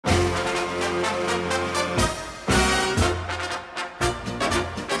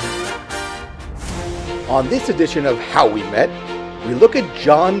On this edition of How We Met, we look at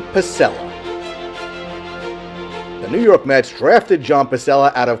John Pacella. The New York Mets drafted John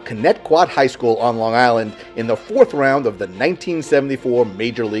Pacella out of Connecticut High School on Long Island in the 4th round of the 1974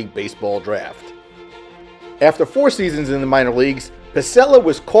 Major League Baseball draft. After 4 seasons in the minor leagues, Pacella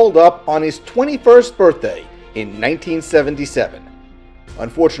was called up on his 21st birthday in 1977.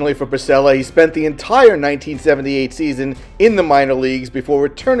 Unfortunately for Pacella, he spent the entire 1978 season in the minor leagues before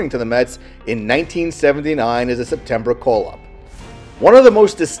returning to the Mets in 1979 as a September call-up. One of the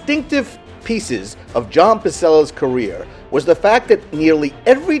most distinctive pieces of John Pacella's career was the fact that nearly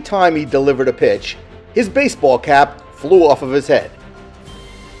every time he delivered a pitch, his baseball cap flew off of his head.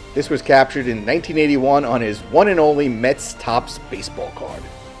 This was captured in 1981 on his one and only Mets Topps baseball card.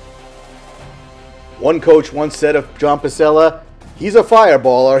 One coach once said of John Pacella, "He's a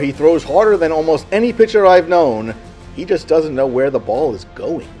fireballer. He throws harder than almost any pitcher I've known. He just doesn't know where the ball is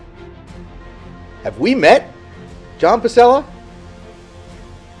going." Have we met John Pacella?